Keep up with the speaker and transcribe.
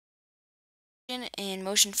in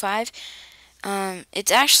Motion 5.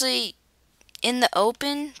 It's actually in the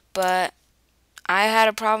open, but I had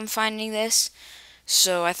a problem finding this,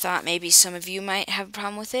 so I thought maybe some of you might have a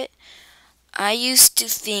problem with it. I used to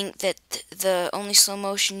think that the only slow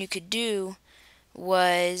motion you could do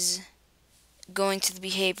was going to the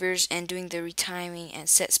behaviors and doing the retiming and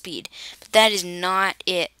set speed. But that is not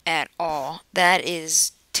it at all. That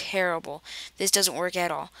is terrible. This doesn't work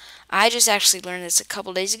at all. I just actually learned this a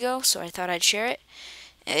couple days ago, so I thought I'd share it.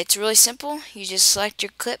 It's really simple. You just select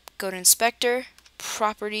your clip, go to Inspector,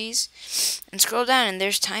 Properties, and scroll down, and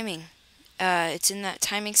there's timing. It's in that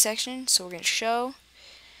timing section, so we're going to show.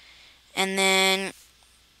 And then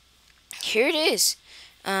here it is.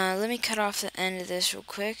 Let me cut off the end of this real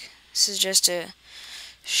quick. This is just a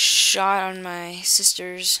shot on my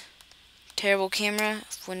sister's terrible camera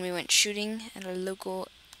when we went shooting at a local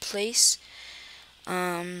place.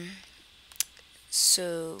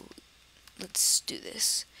 So let's do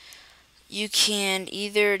this. You can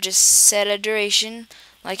either just set a duration,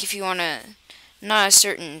 like if you want to, not a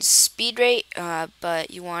certain speed rate,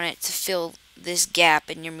 but you want it to fill this gap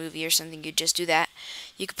in your movie or something, you just do that.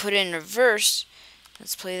 You could put it in reverse.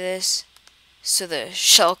 Let's play this. So the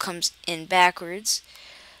shell comes in backwards.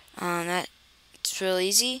 That's real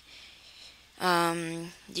easy.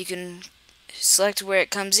 You can select where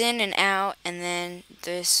it comes in and out, and then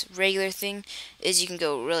this regular thing is you can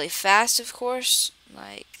go really fast, of course,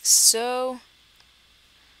 like so.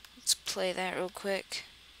 Let's play that real quick.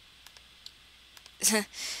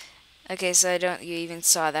 Okay, so I don't you even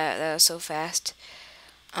saw that. That was so fast.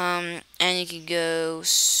 And you can go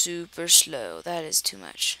super slow. That is too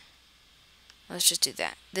much. Let's just do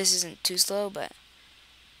that. This isn't too slow, but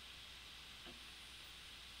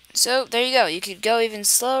so there you go. You could go even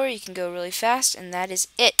slower. You can go really fast, and that is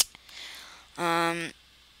it.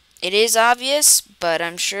 It is obvious, but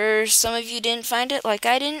I'm sure some of you didn't find it like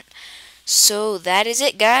I didn't. So that is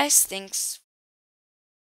it, guys. Thanks